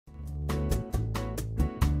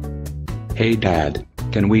Hey Dad,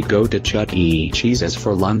 can we go to Chuck E. Cheese's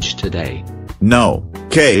for lunch today? No,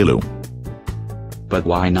 Caillou. But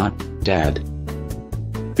why not, Dad?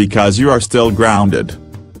 Because you are still grounded.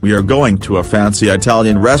 We are going to a fancy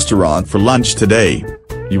Italian restaurant for lunch today.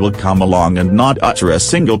 You will come along and not utter a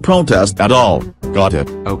single protest at all, got it?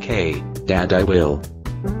 Okay, Dad, I will.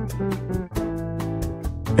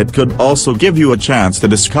 It could also give you a chance to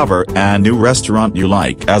discover a new restaurant you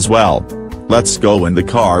like as well. Let's go in the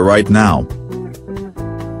car right now.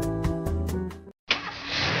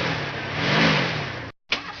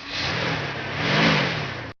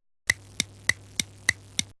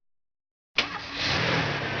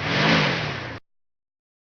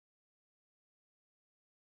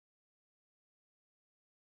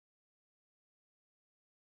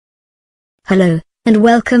 Hello, and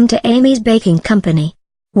welcome to Amy's Baking Company.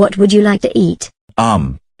 What would you like to eat?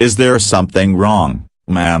 Is there something wrong,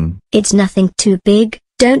 ma'am? It's nothing too big,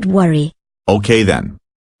 don't worry. Okay then.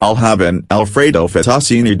 I'll have an Alfredo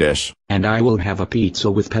fettuccine dish. And I will have a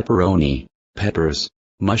pizza with pepperoni, peppers,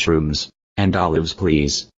 mushrooms, and olives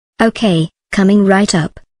please. Okay, coming right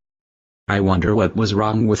up. I wonder what was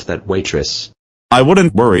wrong with that waitress. I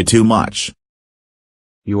wouldn't worry too much.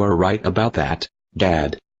 You are right about that,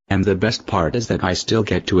 Dad. And the best part is that I still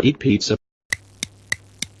get to eat pizza.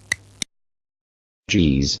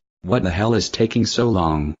 Geez, what the hell is taking so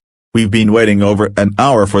long? We've been waiting over an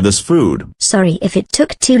hour for this food. Sorry if it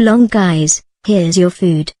took too long, guys. Here's your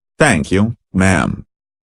food. Thank you, ma'am.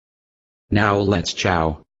 Now let's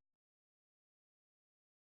chow.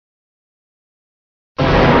 Oh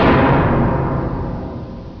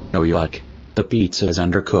yuck. The pizza is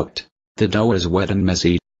undercooked. The dough is wet and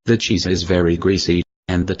messy. The cheese is very greasy.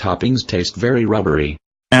 And the toppings taste very rubbery.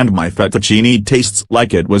 And my fettuccine tastes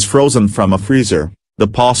like it was frozen from a freezer. The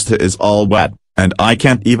pasta is all wet, and I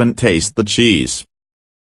can't even taste the cheese.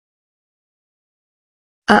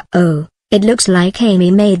 Uh-oh, it looks like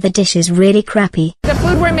Amy made the dishes really crappy. The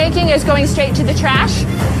food we're making is going straight to the trash,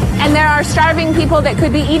 and there are starving people that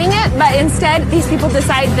could be eating it, but instead these people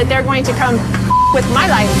decide that they're going to come with my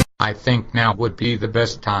life. I think now would be the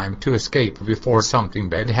best time to escape before something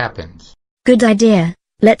bad happens. Good idea.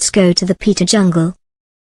 Let's go to the pizza jungle.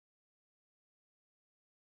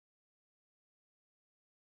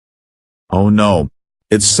 Oh no.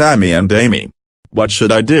 It's Sammy and Amy. What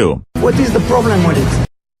should I do? What is the problem with it?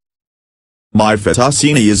 My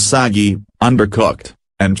fettuccine is saggy, undercooked,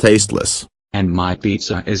 and tasteless. And my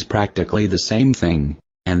pizza is practically the same thing,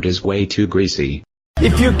 and is way too greasy.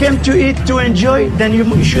 If you came to eat to enjoy, then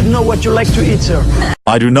you should know what you like to eat, sir.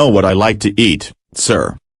 I do know what I like to eat,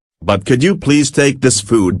 sir. But could you please take this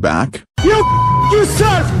food back? You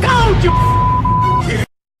sir! Out, you!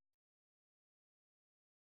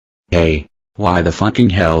 Hey, why the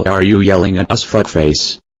fucking hell are you yelling at us,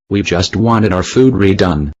 fuckface? We just wanted our food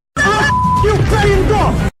redone. You paying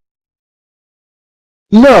go!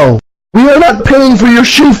 No, we are not paying for your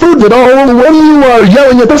shitty food at all when you are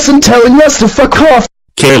yelling at us and telling us to fuck off.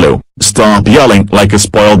 Caillou, stop yelling like a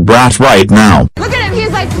spoiled brat right now. Look at him,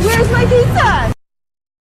 he's like, where's my pizza?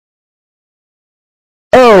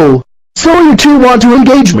 Oh, so you two want to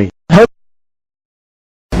engage me, huh?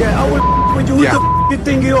 Yeah, I will with you. Who the you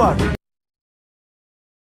think you are?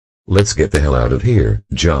 Let's get the hell out of here,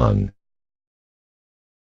 John.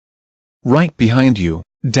 Right behind you,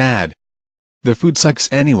 Dad. The food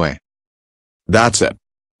sucks anyway. That's it.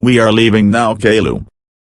 We are leaving now, Caillou.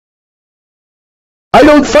 I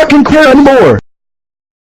don't fucking care anymore.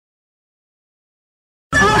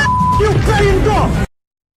 You paying go!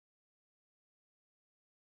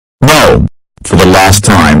 No. For the last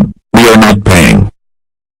time, we are not paying.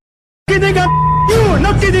 Kidding at you!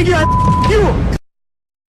 Not kidding at you!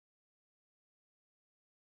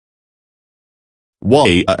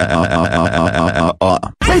 Why?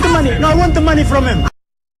 Pay the money! No, I want the money from him!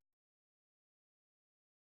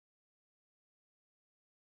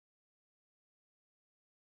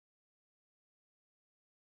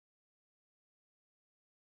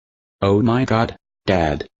 Oh my god,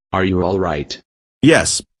 Dad, are you alright?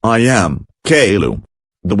 Yes, I am, Caillou.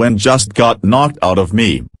 The wind just got knocked out of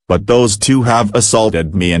me, but those two have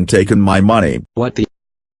assaulted me and taken my money. What the?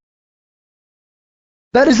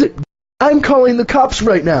 That is it. I'm calling the cops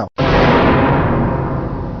right now.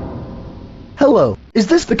 Hello, is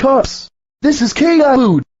this the cops? This is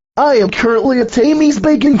Caillou. I am currently at Amy's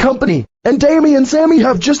Baking Company, and Amy and Sammy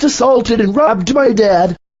have just assaulted and robbed my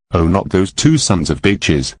dad. Oh, not those two sons of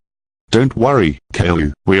bitches. Don't worry,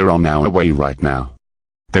 Caillou, we're on our way right now.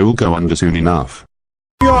 They will go under soon enough.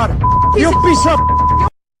 You piece of...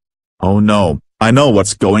 Oh no, I know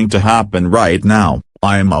what's going to happen right now.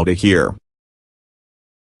 I'm out of here.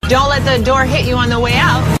 Don't let the door hit you on the way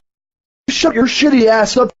out. Shut your shitty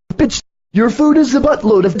ass up, bitch. Your food is a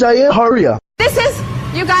buttload of diarrhea. This is,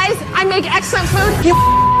 you guys, I make excellent food. You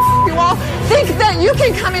all think that you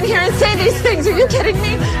can come in here and say these things. Are you kidding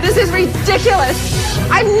me? This is ridiculous.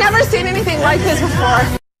 I've never seen anything like this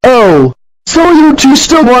before. Oh, so you two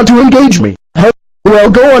still want to engage me? Huh?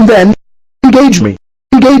 Well, go on then. Engage me.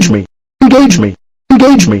 Engage me. Engage me.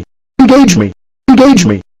 Engage me. Engage me. Engage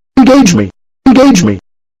me. Engage me. Engage me.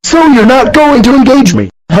 So you're not going to engage me,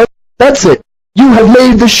 huh? That's it. You have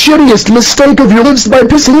made the shittiest mistake of your lives by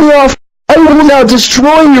pissing me off. I will now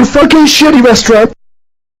destroy your fucking shitty restaurant.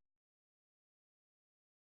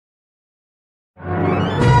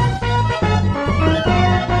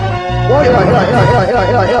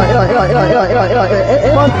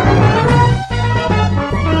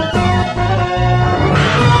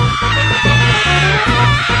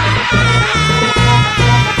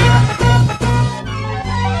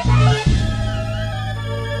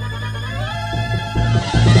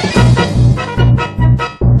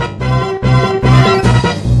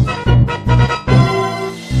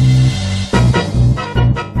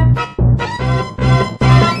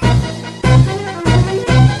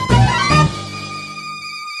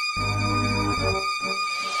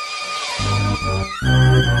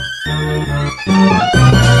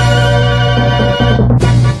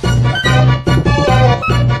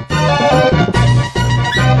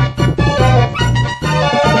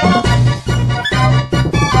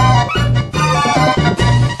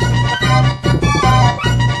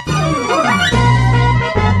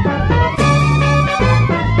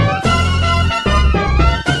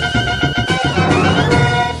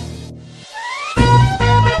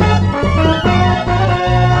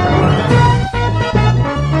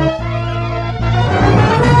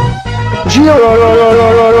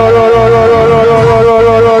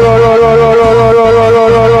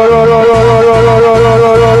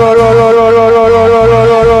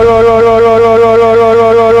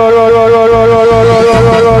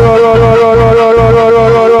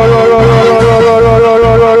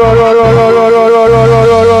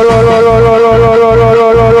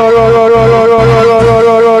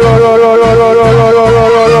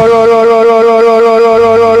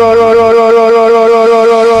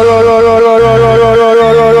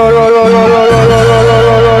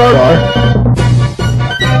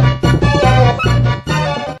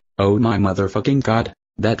 Oh my motherfucking god,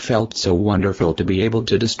 that felt so wonderful to be able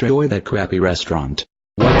to destroy that crappy restaurant.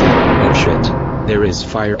 What the— oh shit, there is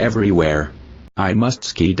fire everywhere. I must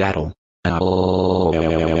skedaddle.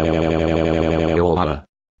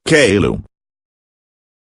 Caillou.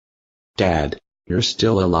 Dad, you're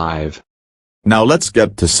still alive. Now let's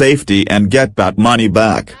get to safety and get that money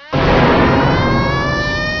back.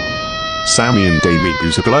 Sammy and Davey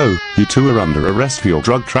Boozaglow, you two are under arrest for your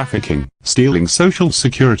drug trafficking, stealing social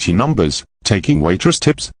security numbers, taking waitress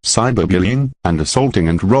tips, cyberbullying, and assaulting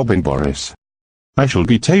and robbing Boris. I shall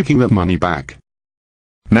be taking the money back.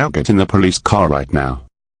 Now get in the police car right now.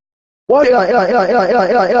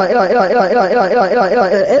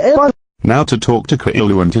 Now to talk to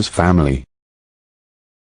Caillou and his family.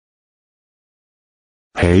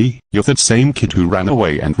 Hey, you're that same kid who ran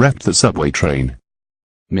away and wrecked the subway train.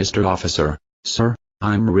 Mr. Officer, sir,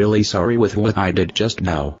 I'm really sorry with what I did just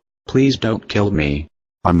now. Please don't kill me.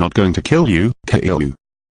 I'm not going to kill you, Caillou.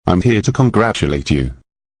 I'm here to congratulate you.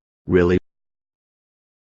 Really?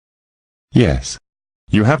 Yes.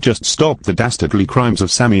 You have just stopped the dastardly crimes of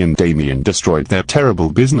Sammy and Damien and destroyed their terrible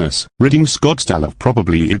business, ridding Scottsdale of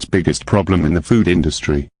probably its biggest problem in the food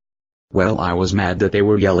industry. Well, I was mad that they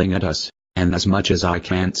were yelling at us, and as much as I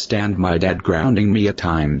can't stand my dad grounding me at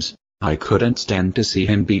times, I couldn't stand to see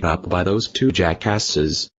him beat up by those two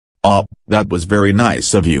jackasses. Oh, that was very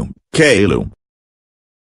nice of you, Caillou.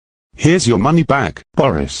 Here's your money back,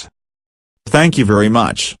 Boris. Thank you very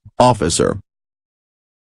much, officer.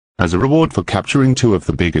 As a reward for capturing two of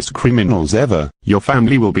the biggest criminals ever, your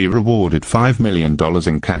family will be rewarded $5 million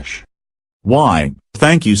in cash. Why,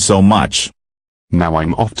 thank you so much. Now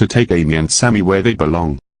I'm off to take Amy and Sammy where they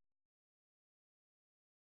belong.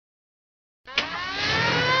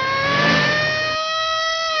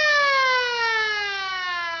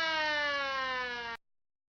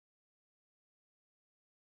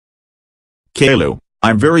 Caillou,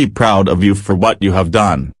 I'm very proud of you for what you have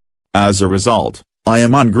done. As a result, I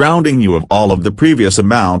am ungrounding you of all of the previous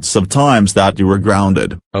amounts of times that you were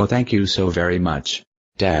grounded. Oh, thank you so very much,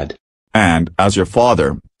 Dad. And as your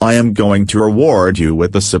father, I am going to reward you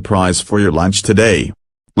with a surprise for your lunch today.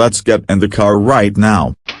 Let's get in the car right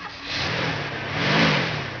now.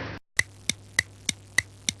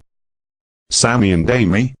 Sammy and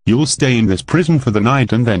Amy, you'll stay in this prison for the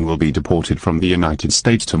night and then we'll be deported from the United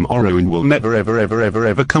States tomorrow and we'll never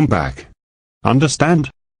ever come back.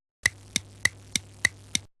 Understand?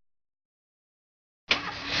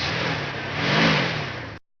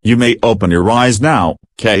 You may open your eyes now,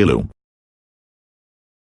 Caillou.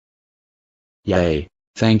 Yay,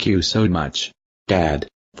 thank you so much, Dad,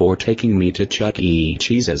 for taking me to Chuck E.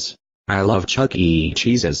 Cheese's. I love Chuck E.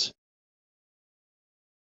 Cheese's.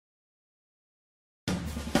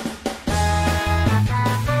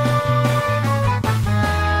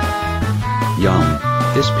 Yum,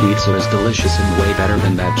 this pizza is delicious and way better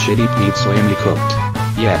than that shitty pizza Amy cooked.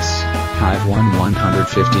 Yes, I've won 150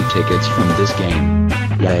 tickets from this game.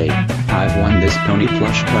 Yay, I've won this pony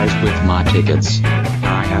plush prize with my tickets.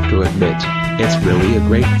 I have to admit, it's really a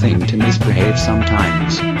great thing to misbehave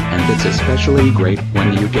sometimes, and it's especially great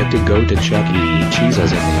when you get to go to Chuck E.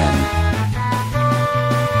 Cheese's in the end.